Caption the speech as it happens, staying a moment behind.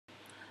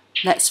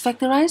Let's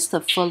factorize the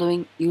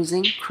following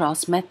using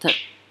cross method.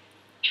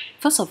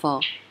 First of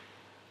all,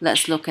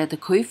 let's look at the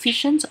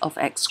coefficients of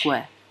x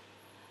squared.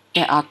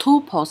 There are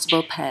two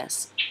possible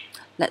pairs.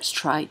 Let's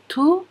try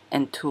 2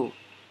 and 2,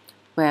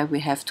 where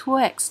we have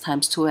 2x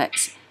times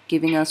 2x,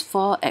 giving us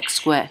 4x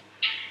squared.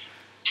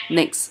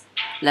 Next,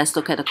 let's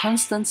look at the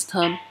constant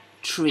term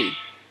 3,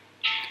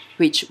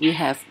 which we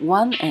have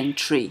 1 and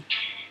 3.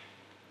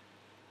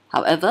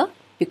 However,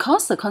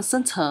 because the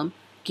constant term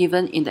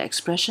given in the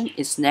expression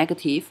is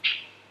negative,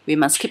 we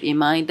must keep in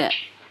mind that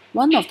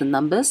one of the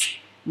numbers,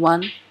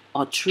 1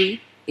 or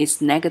 3,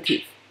 is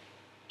negative.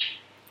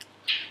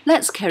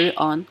 Let's carry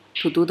on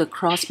to do the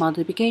cross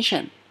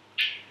multiplication.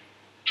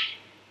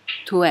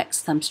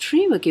 2x times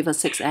 3 will give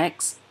us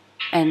 6x,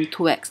 and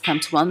 2x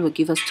times 1 will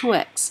give us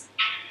 2x.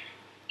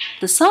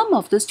 The sum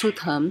of these two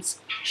terms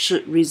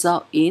should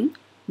result in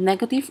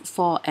negative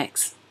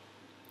 4x.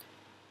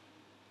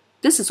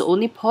 This is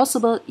only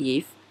possible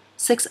if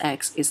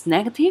 6x is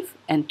negative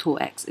and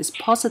 2x is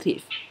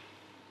positive.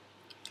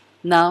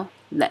 Now,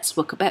 let's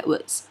work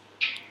backwards.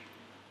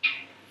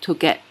 To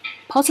get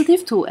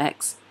positive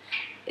 2x,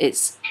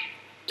 it's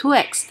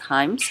 2x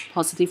times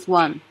positive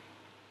 1.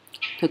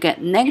 To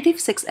get negative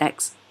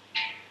 6x,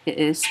 it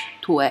is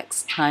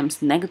 2x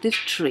times negative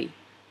 3.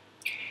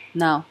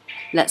 Now,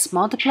 let's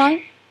multiply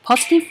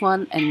positive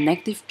 1 and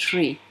negative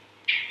 3.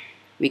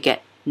 We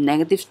get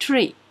negative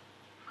 3,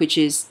 which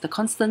is the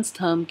constant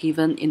term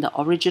given in the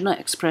original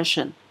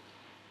expression.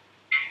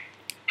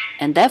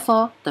 And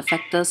therefore, the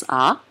factors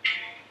are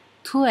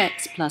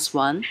 2x plus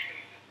 1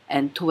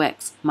 and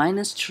 2x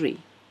minus 3.